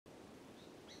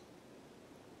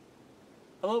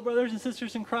Hello, brothers and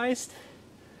sisters in Christ.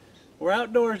 We're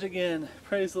outdoors again.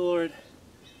 Praise the Lord.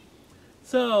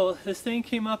 So, this thing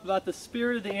came up about the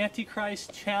Spirit of the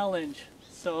Antichrist challenge.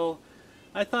 So,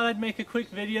 I thought I'd make a quick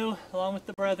video along with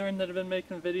the brethren that have been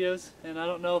making videos. And I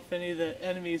don't know if any of the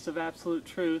enemies of absolute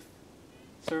truth,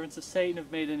 servants of Satan,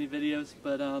 have made any videos.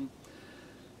 But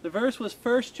the verse was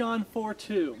 1 John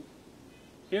 4:2.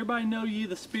 Hereby know ye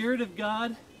the Spirit of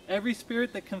God. Every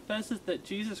spirit that confesseth that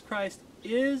Jesus Christ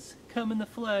is come in the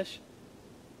flesh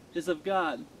is of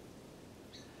God.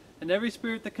 And every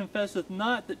spirit that confesseth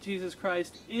not that Jesus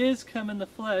Christ is come in the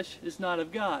flesh is not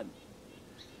of God.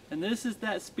 And this is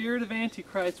that spirit of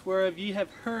Antichrist whereof ye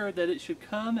have heard that it should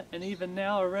come, and even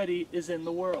now already is in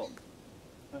the world.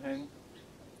 Okay?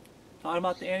 Talking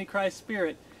about the Antichrist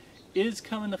spirit is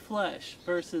come in the flesh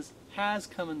versus has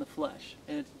come in the flesh.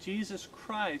 And it's Jesus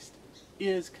Christ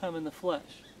is come in the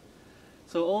flesh.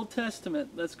 So Old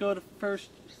Testament, let's go to first,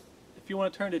 if you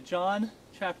want to turn to John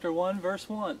chapter 1 verse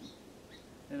 1.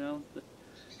 You know, the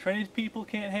Trinity people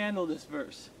can't handle this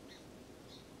verse.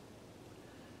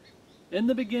 In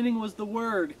the beginning was the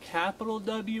Word, capital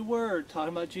W Word,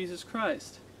 talking about Jesus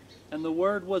Christ. And the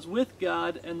Word was with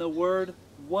God, and the Word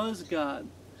was God.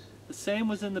 The same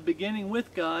was in the beginning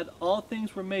with God. All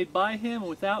things were made by Him, and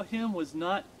without Him was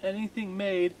not anything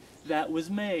made that was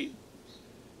made.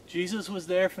 Jesus was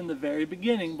there from the very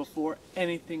beginning before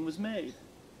anything was made.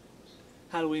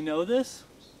 How do we know this?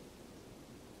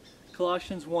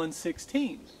 Colossians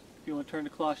 1:16. If you want to turn to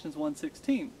Colossians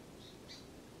 1:16.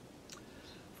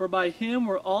 For by Him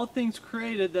were all things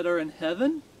created that are in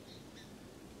heaven,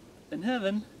 and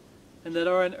that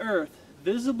are in earth,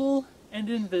 visible and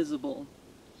invisible,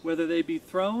 whether they be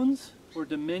thrones or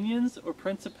dominions or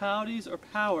principalities or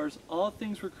powers, all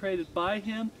things were created by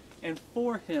Him and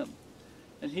for Him.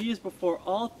 And He is before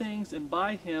all things, and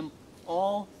by Him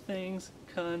all things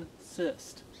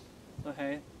consist.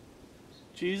 Okay?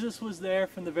 Jesus was there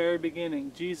from the very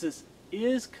beginning. Jesus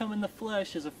is come in the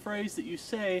flesh is a phrase that you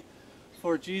say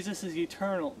for Jesus is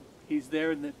eternal. He's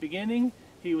there in the beginning.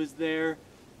 He was there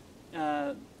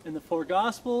in the four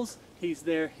Gospels. He's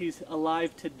there. He's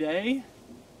alive today.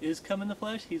 Is come in the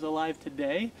flesh. He's alive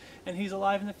today. And He's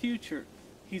alive in the future.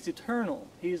 He's eternal.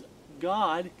 He's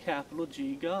God, capital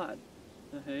G, God.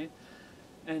 Okay?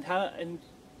 And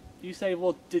you say,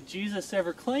 well, did Jesus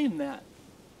ever claim that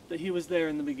He was there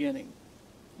in the beginning?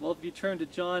 Well, if you turn to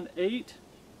John 8,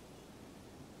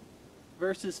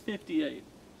 verses 58.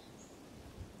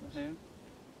 Okay?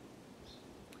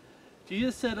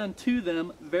 Jesus said unto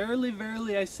them, Verily,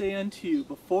 verily, I say unto you,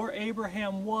 before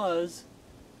Abraham was,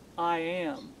 I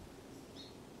am.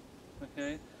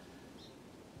 Okay?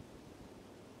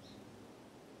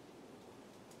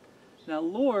 Now,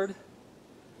 Lord,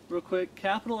 real quick,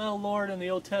 capital L Lord in the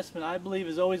Old Testament, I believe,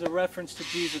 is always a reference to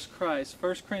Jesus Christ.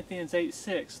 1 Corinthians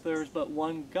 8:6, there is but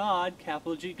one God,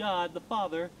 capital G God, the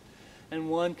Father, and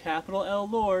one capital L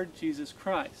Lord, Jesus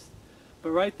Christ.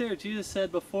 But right there, Jesus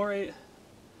said, before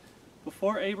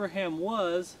Abraham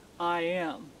was, I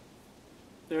am.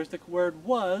 There's the word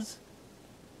was,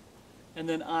 and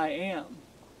then I am.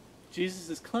 Jesus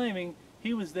is claiming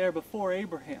He was there before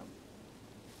Abraham.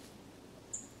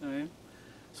 All right?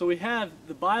 So we have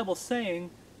the Bible saying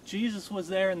Jesus was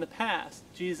there in the past.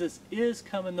 Jesus is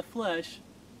come in the flesh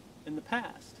in the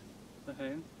past.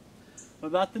 Okay? What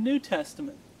about the New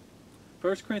Testament?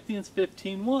 1 Corinthians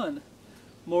 15:1.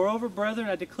 Moreover, brethren,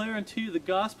 I declare unto you the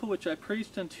gospel which I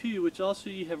preached unto you, which also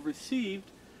ye have received,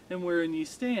 and wherein ye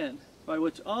stand, by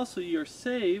which also ye are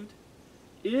saved,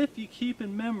 if ye keep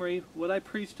in memory what I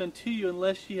preached unto you,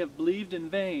 unless ye have believed in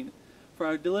vain. For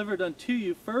I delivered unto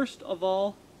you first of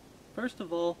all,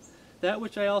 that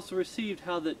which I also received,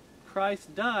 how that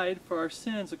Christ died for our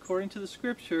sins according to the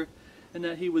Scripture, and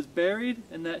that He was buried,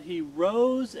 and that He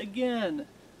rose again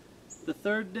the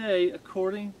third day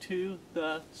according to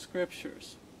the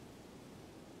Scriptures.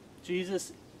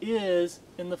 Jesus is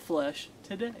in the flesh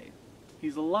today.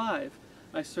 He's alive.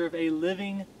 I serve a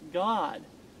living God.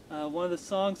 One of the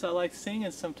songs I like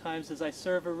singing sometimes is I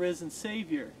serve a risen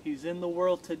Savior. He's in the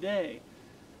world today.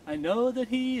 I know that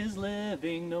He is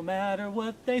living no matter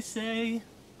what they say.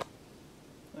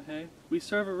 Okay? We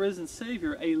serve a risen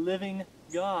Savior, a living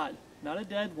God, not a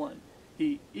dead one.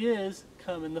 He is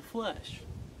come in the flesh.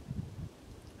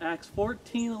 Acts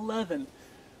 14:11,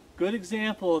 good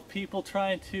example of people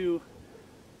trying to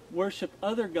worship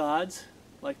other gods,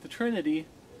 like the Trinity,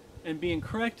 and being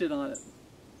corrected on it.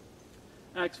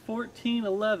 Acts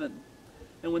 14:11.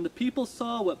 And when the people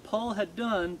saw what Paul had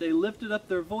done, they lifted up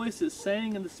their voices,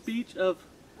 saying in the speech of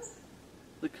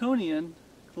Lycaonian,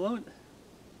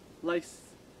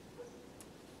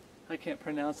 I can't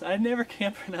pronounce it. I never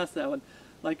can pronounce that one.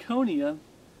 Lycaonia,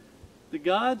 the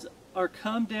gods are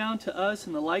come down to us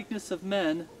in the likeness of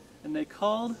men, and they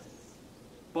called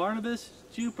Barnabas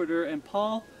Jupiter and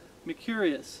Paul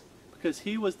Mercurius, because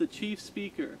he was the chief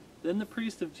speaker. Then the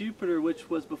priest of Jupiter, which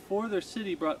was before their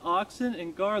city, brought oxen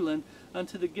and garland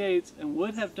unto the gates, and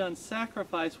would have done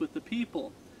sacrifice with the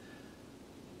people.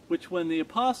 Which when the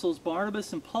apostles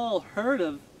Barnabas and Paul heard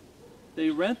of, they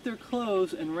rent their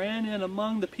clothes and ran in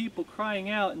among the people, crying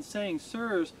out and saying,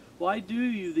 Sirs, why do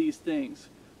you these things?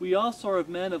 We also are of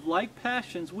men of like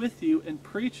passions with you, and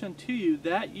preach unto you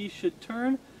that ye should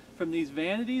turn from these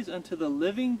vanities unto the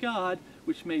living God,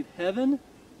 which made heaven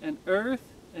and earth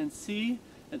and sea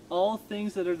and all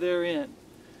things that are therein.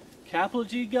 Capital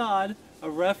G God, a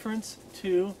reference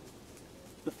to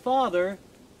the Father,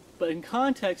 but in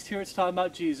context here it's talking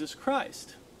about Jesus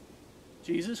Christ.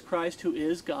 Jesus Christ, who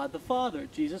is God the Father.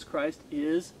 Jesus Christ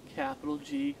is capital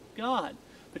G God.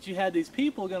 But you had these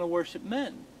people going to worship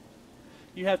men.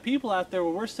 You have people out there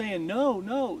where we're saying,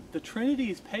 no, the Trinity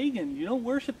is pagan. You don't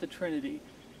worship the Trinity.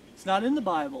 It's not in the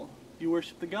Bible. You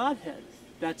worship the Godhead.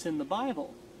 That's in the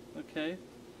Bible. Okay?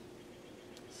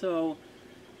 So,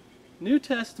 New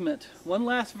Testament. One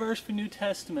last verse for New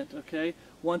Testament. Okay?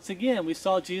 Once again, we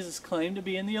saw Jesus claim to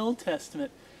be in the Old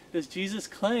Testament. Does Jesus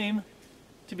claim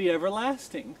to be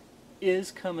everlasting?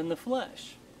 Is come in the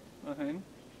flesh. Okay?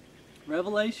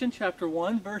 Revelation chapter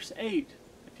 1 verse 8.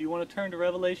 If you want to turn to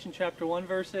Revelation chapter 1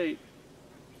 verse 8.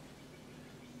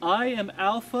 I am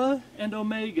Alpha and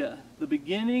Omega, the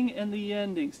beginning and the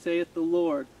ending, saith the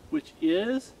Lord, which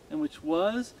is, and which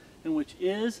was, and which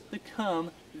is to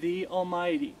come, the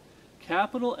Almighty.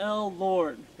 Capital L,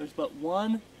 Lord. There's but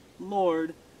one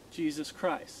Lord, Jesus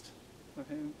Christ.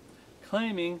 Okay?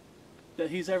 Claiming that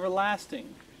He's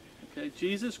everlasting. Okay?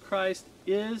 Jesus Christ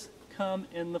is come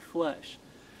in the flesh.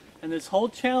 And this whole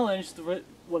challenge,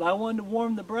 what I wanted to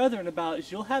warn the brethren about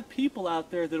is you'll have people out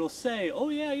there that'll say, oh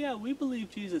yeah, we believe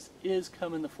Jesus is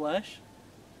come in the flesh.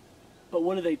 But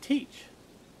what do they teach?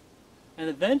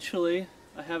 And eventually,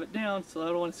 I have it down, so I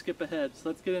don't want to skip ahead. So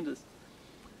let's get into this.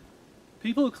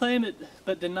 People who claim it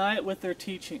but deny it with their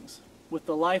teachings, with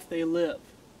the life they live.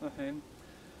 Okay?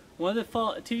 One of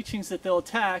the teachings that they'll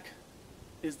attack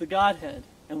is the Godhead.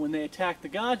 And when they attack the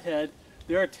Godhead,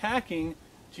 they're attacking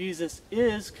Jesus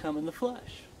is come in the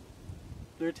flesh.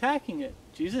 They're attacking it.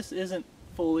 Jesus isn't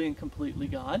fully and completely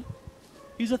God.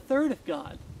 He's a third of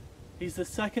God. He's the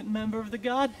second member of the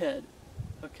Godhead.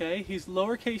 Okay? He's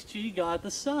lowercase g God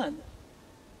the Son.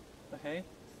 Okay?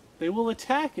 They will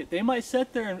attack it. They might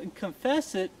sit there and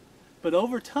confess it, but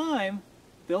over time,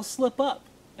 they'll slip up,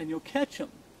 and you'll catch them.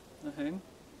 Okay?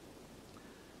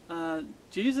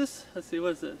 Jesus, let's see,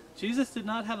 what is it? Jesus did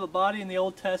not have a body in the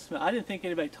Old Testament. I didn't think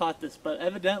anybody taught this, but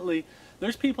evidently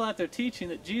there's people out there teaching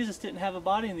that Jesus didn't have a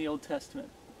body in the Old Testament.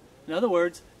 In other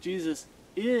words, Jesus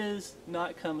is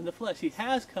not come in the flesh. He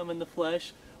has come in the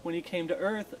flesh when He came to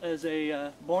earth as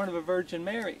a born of a Virgin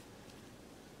Mary.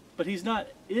 But He's not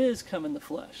is come in the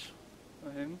flesh.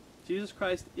 Okay? Jesus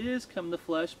Christ is come in the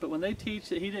flesh, but when they teach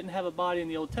that He didn't have a body in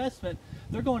the Old Testament,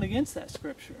 they're going against that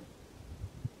scripture.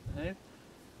 Okay?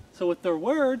 So with their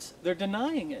words, they're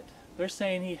denying it. They're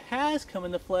saying He has come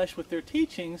in the flesh with their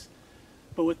teachings,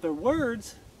 but with their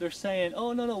words, they're saying,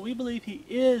 oh, no, we believe He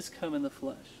is come in the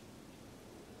flesh.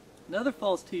 Another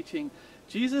false teaching,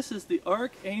 Jesus is the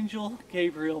Archangel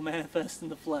Gabriel manifest in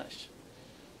the flesh.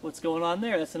 What's going on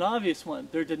there? That's an obvious one.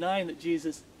 They're denying that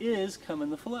Jesus is come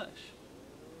in the flesh.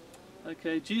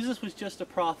 Okay, Jesus was just a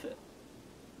prophet.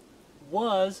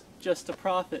 Was just a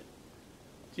prophet.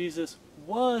 Jesus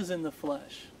was in the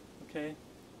flesh. Okay?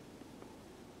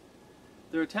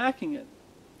 They're attacking it.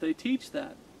 They teach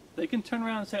that. They can turn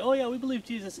around and say, oh yeah, we believe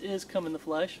Jesus is come in the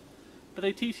flesh, but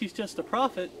they teach He's just a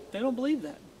prophet. They don't believe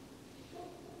that.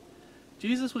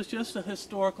 Jesus was just a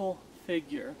historical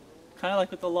figure. Kind of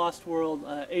like with the Lost World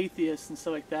atheists and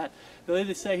stuff like that. They'll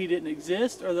either say He didn't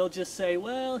exist, or they'll just say,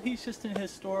 well, He's just an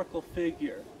historical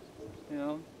figure. You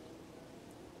know?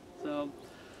 So,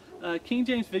 King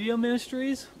James Video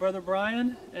Ministries, Brother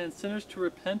Brian, and Sinners to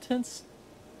Repentance,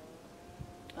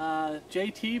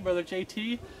 JT, Brother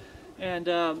JT, and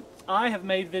I have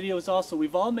made videos also.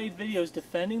 We've all made videos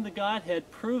defending the Godhead,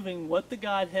 proving what the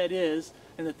Godhead is,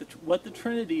 and that what the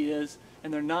Trinity is,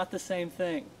 and they're not the same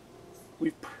thing.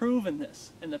 We've proven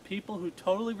this, and the people who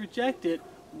totally reject it,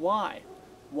 why?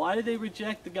 Why do they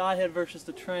reject the Godhead versus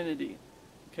the Trinity?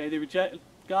 Okay, they reject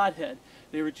Godhead.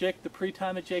 They reject the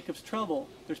pre-time of Jacob's trouble.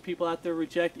 There's people out there who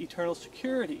reject eternal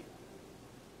security.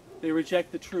 They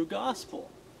reject the true gospel.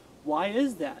 Why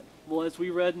is that? Well, as we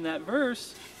read in that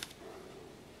verse,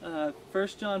 1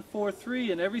 John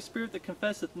 4:3, and every spirit that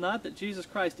confesseth not that Jesus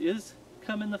Christ is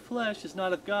come in the flesh is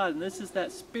not of God, and this is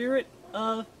that spirit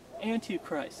of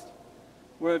antichrist,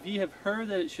 whereof ye have heard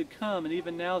that it should come, and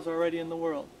even now is already in the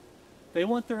world. They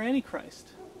want their antichrist.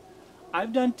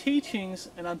 I've done teachings,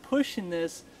 and I'm pushing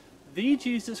this, the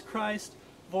Jesus Christ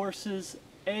versus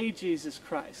a Jesus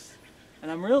Christ.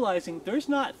 And I'm realizing there's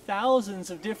not thousands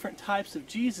of different types of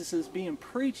Jesuses being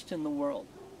preached in the world.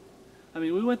 I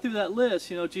mean, we went through that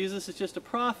list. You know, Jesus is just a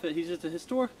prophet. He's just a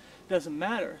historic. Doesn't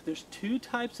matter. There's two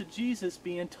types of Jesus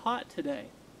being taught today.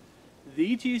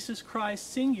 The Jesus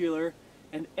Christ singular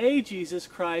and a Jesus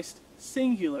Christ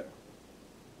singular.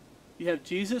 You have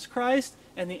Jesus Christ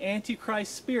and the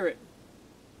Antichrist spirit.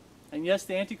 And yes,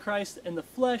 the Antichrist and the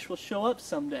flesh will show up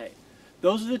someday.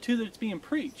 Those are the two that's being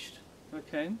preached.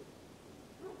 Okay?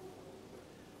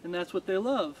 And that's what they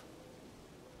love.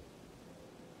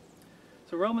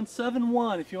 So Romans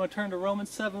 7:1, if you want to turn to Romans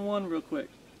 7:1 real quick.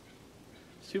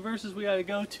 There's two verses we got to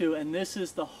go to, and this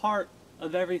is the heart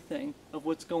of everything, of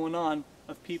what's going on,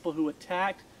 of people who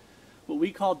attack what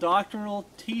we call doctrinal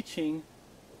teaching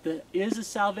that is a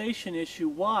salvation issue.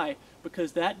 Why?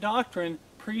 Because that doctrine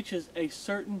preaches a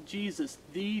certain Jesus,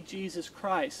 the Jesus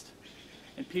Christ.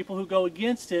 And people who go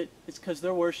against it, it's because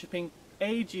they're worshiping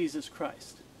a Jesus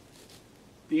Christ,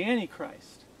 the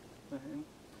Antichrist.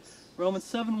 Romans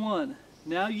 7:1.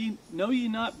 Now know ye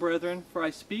not, brethren, for I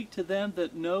speak to them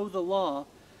that know the law,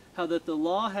 how that the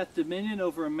law hath dominion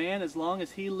over a man as long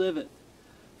as he liveth.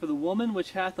 For the woman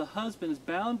which hath a husband is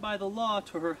bound by the law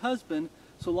to her husband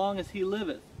so long as he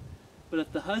liveth. But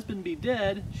if the husband be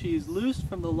dead, she is loosed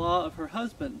from the law of her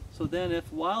husband. So then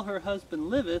if while her husband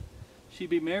liveth, she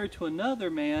be married to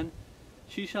another man,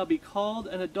 she shall be called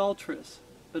an adulteress.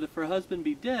 But if her husband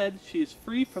be dead, she is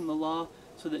free from the law,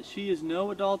 so that she is no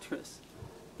adulteress,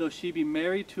 though she be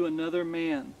married to another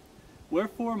man.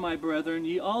 Wherefore, my brethren,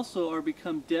 ye also are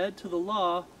become dead to the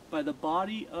law by the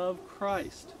body of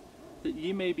Christ, that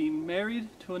ye may be married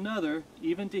to another,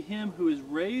 even to him who is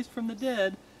raised from the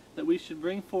dead, that we should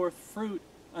bring forth fruit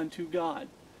unto God.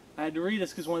 I had to read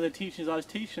this because one of the teachings I was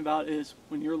teaching about is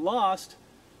when you're lost,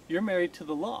 you're married to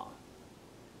the law.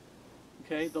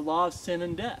 Okay, the law of sin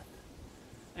and death.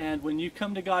 And when you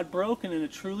come to God broken in a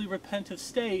truly repentant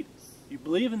state, you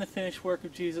believe in the finished work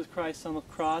of Jesus Christ on the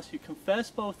cross, you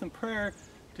confess both in prayer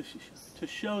to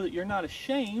show that you're not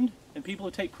ashamed, and people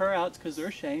who take prayer out, it's because they're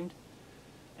ashamed,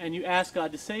 and you ask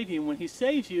God to save you, and when He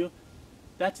saves you,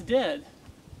 that's dead.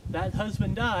 That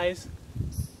husband dies,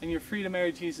 and you're free to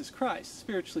marry Jesus Christ,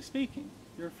 spiritually speaking.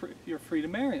 You're free to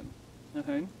marry Him.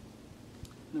 Okay? And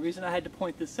the reason I had to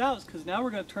point this out is because now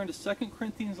we're going to turn to 2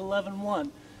 Corinthians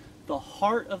 11:1, the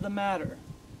heart of the matter.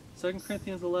 2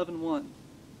 Corinthians 11:1.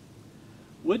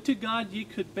 Would to God ye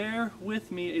could bear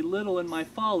with me a little in my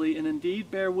folly, and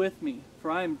indeed bear with me. For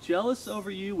I am jealous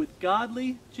over you with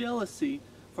godly jealousy,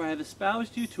 for I have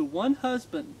espoused you to one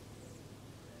husband,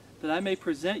 that I may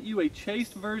present you a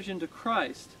chaste virgin to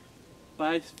Christ. But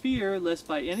I fear lest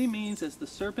by any means, as the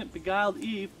serpent beguiled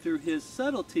Eve through his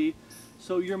subtlety,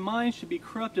 so your mind should be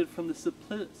corrupted from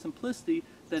the simplicity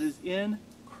that is in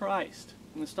Christ.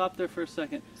 I'm going to stop there for a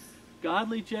second.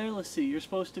 Godly jealousy, you're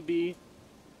supposed to be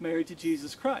married to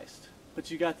Jesus Christ.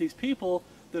 But you got these people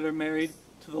that are married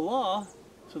to the law,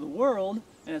 to the world,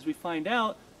 and as we find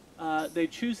out, they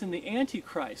choose in the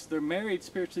Antichrist. They're married,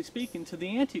 spiritually speaking, to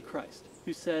the Antichrist,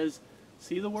 who says,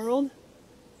 see the world?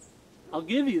 I'll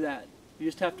give you that. You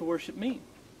just have to worship me.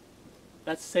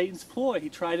 That's Satan's ploy. He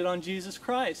tried it on Jesus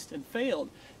Christ and failed.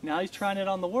 Now he's trying it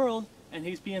on the world, and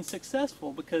he's being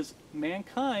successful because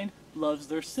mankind loves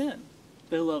their sin.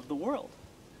 They love the world.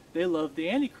 They love the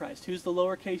Antichrist. Who's the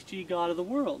lowercase g god of the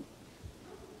world?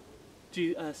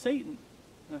 Satan.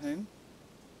 Okay.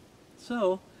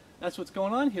 So, that's what's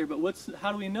going on here. But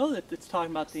how do we know that it's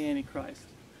talking about the Antichrist?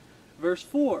 Verse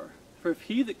 4. For if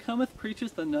he that cometh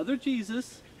preacheth another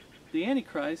Jesus, the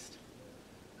Antichrist,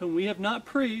 whom we have not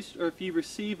preached, or if ye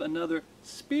receive another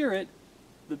spirit,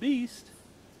 the beast,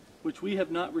 which we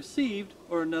have not received,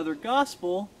 or another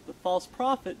gospel, the false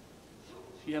prophet,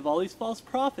 you have all these false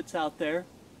prophets out there,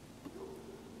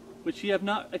 which ye have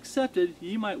not accepted,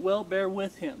 ye might well bear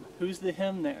with him. Who's the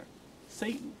him there?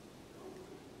 Satan.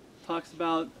 Talks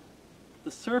about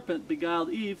the serpent beguiled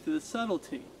Eve through the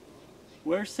subtlety.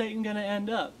 Where's Satan going to end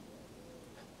up?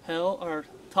 Hell, or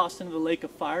tossed into the lake of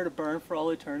fire to burn for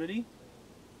all eternity?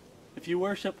 If you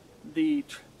worship the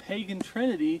pagan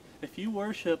trinity, if you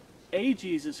worship a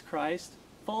Jesus Christ,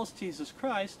 false Jesus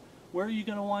Christ, where are you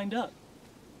going to wind up?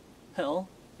 Hell,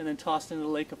 and then tossed into the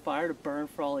lake of fire to burn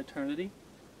for all eternity?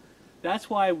 That's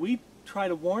why we try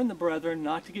to warn the brethren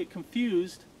not to get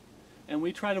confused, and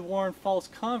we try to warn false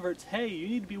converts, hey, you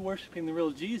need to be worshiping the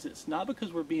real Jesus, not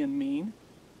because we're being mean,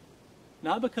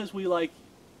 Not because we like,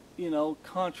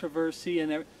 controversy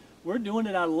and we're doing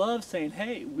it out of love, saying,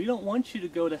 hey, we don't want you to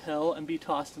go to hell and be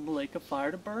tossed in the lake of fire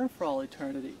to burn for all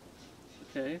eternity.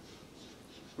 Okay?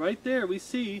 Right there we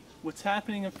see what's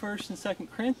happening in 1st and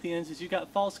 2nd Corinthians is you got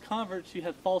false converts, you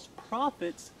have false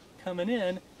prophets coming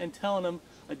in and telling them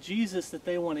a Jesus that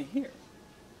they want to hear.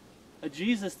 A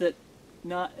Jesus that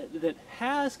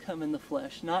has come in the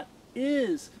flesh, not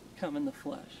is come in the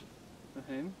flesh.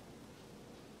 Okay?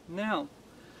 Now,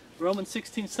 Romans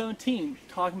 16:17,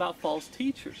 talking about false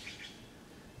teachers.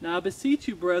 Now I beseech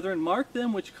you, brethren, mark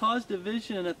them which cause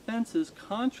division and offenses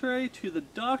contrary to the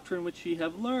doctrine which ye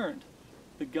have learned.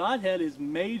 The Godhead is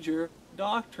major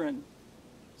doctrine.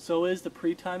 So is the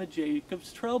pre-time of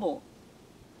Jacob's trouble.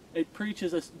 It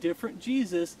preaches a different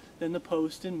Jesus than the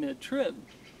post and mid-trib.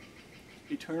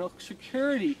 Eternal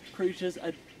security preaches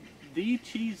the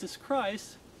Jesus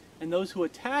Christ, and those who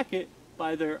attack it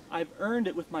by their I've earned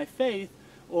it with my faith,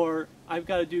 or I've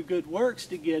got to do good works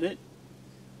to get it,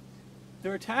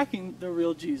 they're attacking the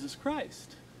real Jesus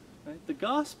Christ. Right? The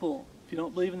gospel, if you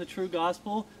don't believe in the true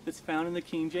gospel that's found in the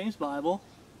King James Bible,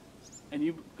 and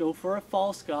you go for a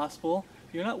false gospel,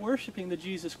 you're not worshiping the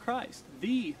Jesus Christ,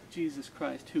 the Jesus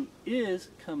Christ, who is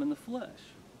come in the flesh.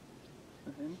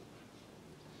 Okay?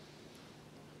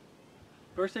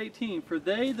 Verse 18, for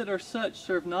they that are such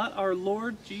serve not our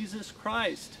Lord Jesus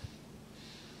Christ,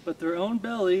 but their own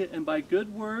belly, and by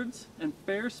good words and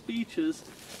fair speeches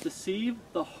deceive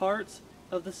the hearts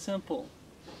of the simple.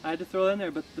 I had to throw that in there,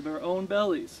 but their own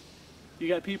bellies. You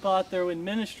got people out there in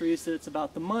ministries that it's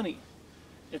about the money.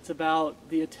 It's about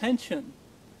the attention.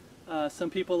 Some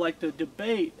people like to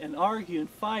debate and argue and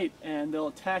fight, and they'll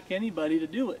attack anybody to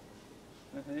do it.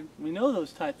 Okay? We know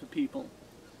those types of people.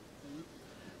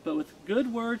 But with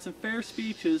good words and fair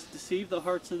speeches deceive the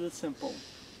hearts of the simple.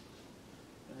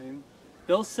 Okay?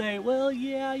 They'll say, well,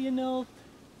 yeah,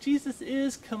 Jesus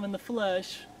is come in the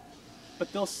flesh,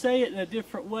 but they'll say it in a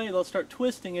different way. They'll start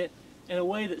twisting it in a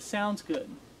way that sounds good,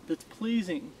 that's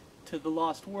pleasing to the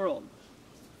lost world.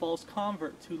 False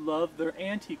converts who love their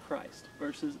antichrist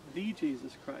versus the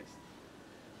Jesus Christ.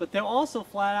 But they'll also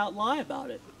flat out lie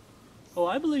about it. Oh,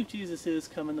 I believe Jesus is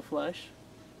come in the flesh.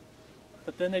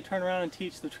 But then they turn around and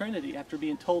teach the Trinity after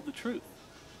being told the truth,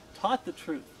 taught the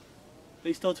truth.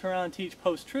 They still turn around and teach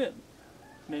post-trib,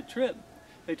 mid-trib.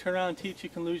 They turn around and teach you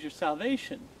can lose your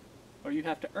salvation, or you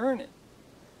have to earn it.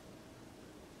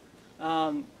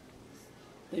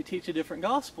 They teach a different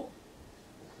gospel.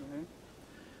 Okay.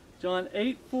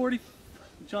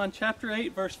 John chapter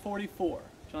 8, verse 44.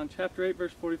 John chapter 8,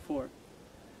 verse 44.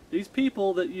 These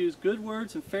people that use good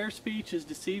words and fair speech is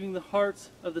deceiving the hearts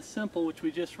of the simple, which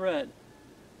we just read.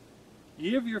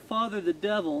 Ye of your father the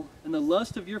devil, and the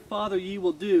lust of your father ye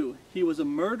will do. He was a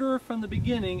murderer from the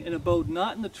beginning, and abode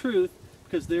not in the truth,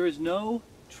 because there is no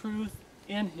truth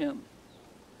in him.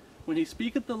 When he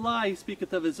speaketh the lie, he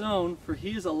speaketh of his own, for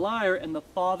he is a liar and the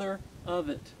father of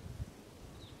it.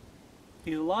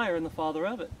 He's a liar and the father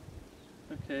of it.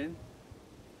 Okay?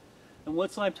 And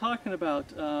what's I'm talking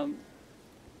about?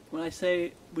 When I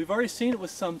say, we've already seen it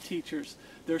with some teachers.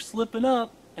 They're slipping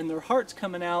up, and their heart's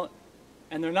coming out,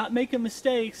 and they're not making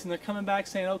mistakes, and they're coming back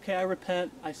saying, okay, I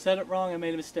repent, I said it wrong, I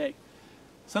made a mistake.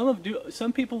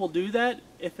 Some people will do that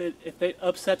if it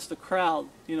upsets the crowd,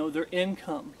 their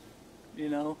income,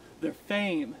 their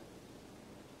fame.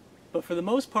 But for the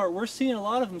most part, we're seeing a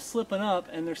lot of them slipping up,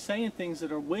 and they're saying things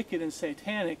that are wicked and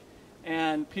satanic,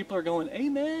 and people are going,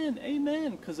 amen,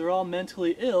 amen, because they're all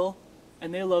mentally ill,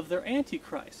 and they love their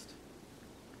antichrist.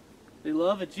 They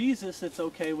love a Jesus that's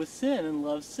okay with sin and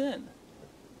loves sin.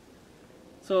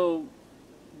 So,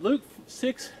 Luke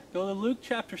 6, go to Luke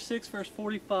chapter 6, verse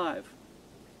 45.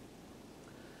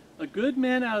 A good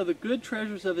man out of the good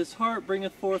treasures of his heart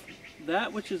bringeth forth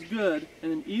that which is good,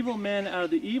 and an evil man out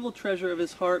of the evil treasure of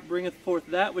his heart bringeth forth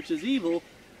that which is evil.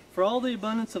 For all the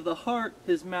abundance of the heart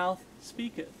his mouth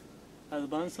speaketh. Out of the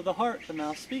abundance of the heart the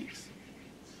mouth speaks.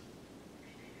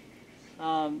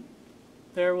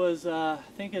 There was, I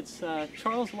think it's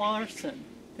Charles Larson,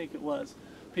 I think it was.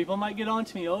 People might get on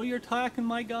to me, oh, you're attacking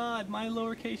my God, my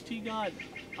lowercase g God.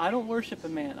 I don't worship a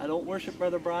man. I don't worship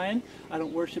Brother Brian. I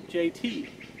don't worship JT.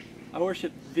 I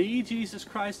worship the Jesus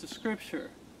Christ of Scripture.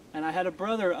 And I had a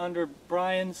brother under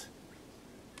Brian's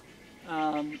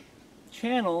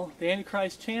channel, the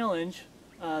Antichrist Challenge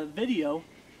video,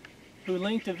 who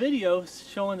linked a video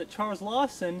showing that Charles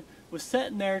Lawson was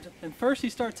sitting there, and first he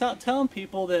starts out telling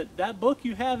people that that book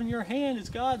you have in your hand is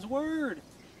God's Word.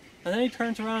 And then he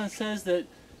turns around and says that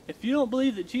if you don't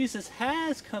believe that Jesus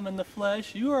has come in the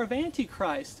flesh, you are of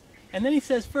Antichrist. And then he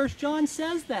says 1 John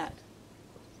says that.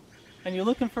 And you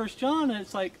look in 1 John and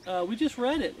it's like, we just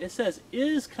read it. It says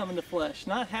is come in the flesh,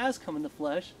 not has come in the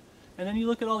flesh. And then you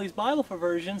look at all these Bible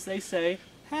versions, they say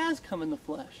has come in the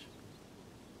flesh.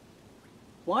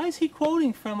 Why is he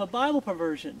quoting from a Bible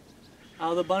perversion?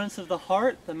 Out of the abundance of the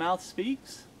heart, the mouth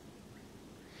speaks.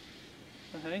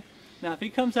 Okay. Now if he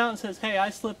comes out and says, hey, I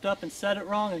slipped up and said it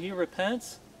wrong, and he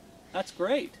repents, that's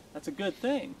great. That's a good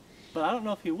thing. But I don't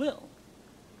know if he will.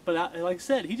 But like I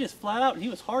said, he just flat out, and he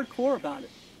was hardcore about it.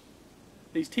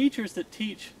 These teachers that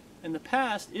teach in the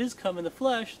past is come in the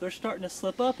flesh, they're starting to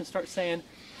slip up and start saying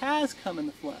has come in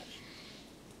the flesh.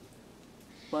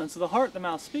 Abundance of the heart, the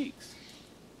mouth speaks.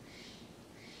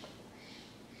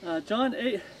 John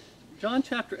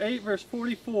chapter 8, verse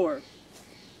 44.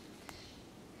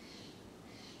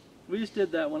 We just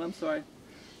did that one, I'm sorry.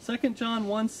 2 John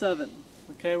 1:7.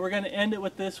 Okay, we're going to end it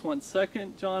with this one.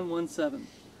 2 John 1:7.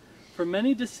 For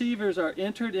many deceivers are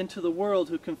entered into the world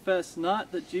who confess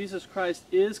not that Jesus Christ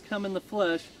is come in the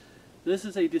flesh. This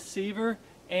is a deceiver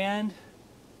and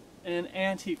an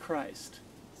antichrist.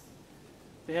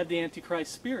 They have the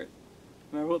antichrist spirit.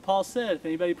 Remember what Paul said, if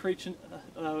anybody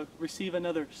receive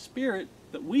another spirit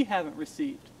that we haven't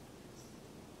received.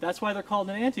 That's why they're called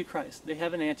an antichrist. They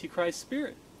have an antichrist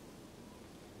spirit.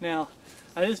 Now,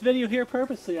 I did this video here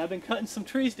purposely. I've been cutting some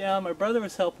trees down. My brother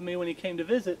was helping me when he came to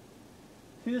visit.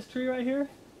 See this tree right here?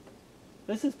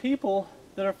 This is people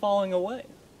that are falling away.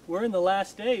 We're in the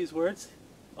last days where it's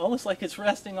almost like it's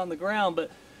resting on the ground,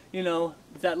 but you know,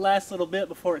 that last little bit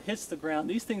before it hits the ground,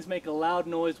 these things make a loud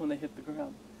noise when they hit the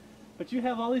ground. But you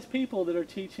have all these people that are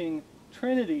teaching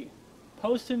Trinity,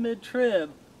 post and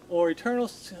mid-trib, or eternal,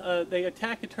 they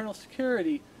attack eternal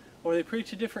security, or they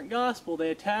preach a different gospel, they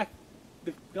attack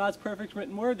God's perfect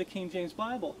written word, the King James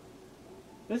Bible.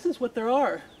 This is what there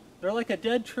are. They're like a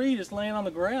dead tree just laying on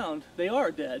the ground. They are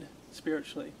dead,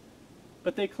 spiritually.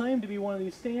 But they claim to be one of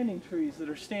these standing trees that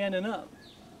are standing up.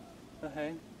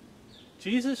 Okay?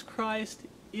 Jesus Christ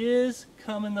is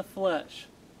come in the flesh.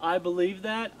 I believe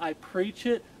that. I preach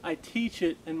it. I teach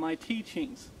it in my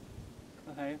teachings.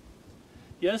 Okay?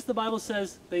 Yes, the Bible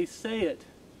says they say it.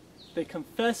 They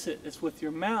confess it. It's with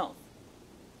your mouth.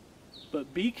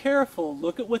 But be careful.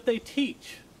 Look at what they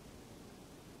teach.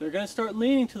 They're going to start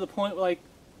leaning to the point like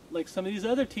some of these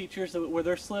other teachers where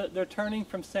they're turning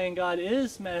from saying God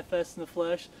is manifest in the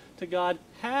flesh to God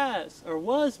has or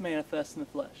was manifest in the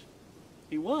flesh.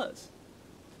 He was.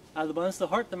 Out of the abundance of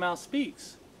the heart, the mouth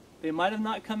speaks. They might have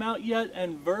not come out yet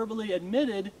and verbally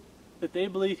admitted that they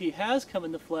believe he has come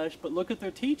in the flesh, but look at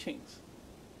their teachings.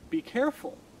 Be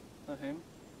careful. Okay?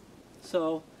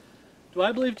 So, do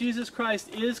I believe Jesus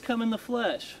Christ is come in the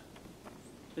flesh?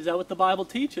 Is that what the Bible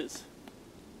teaches?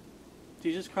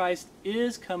 Jesus Christ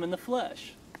is come in the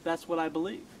flesh. That's what I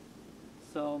believe.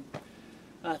 So,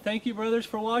 thank you, brothers,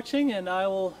 for watching, and I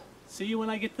will see you when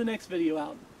I get the next video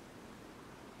out.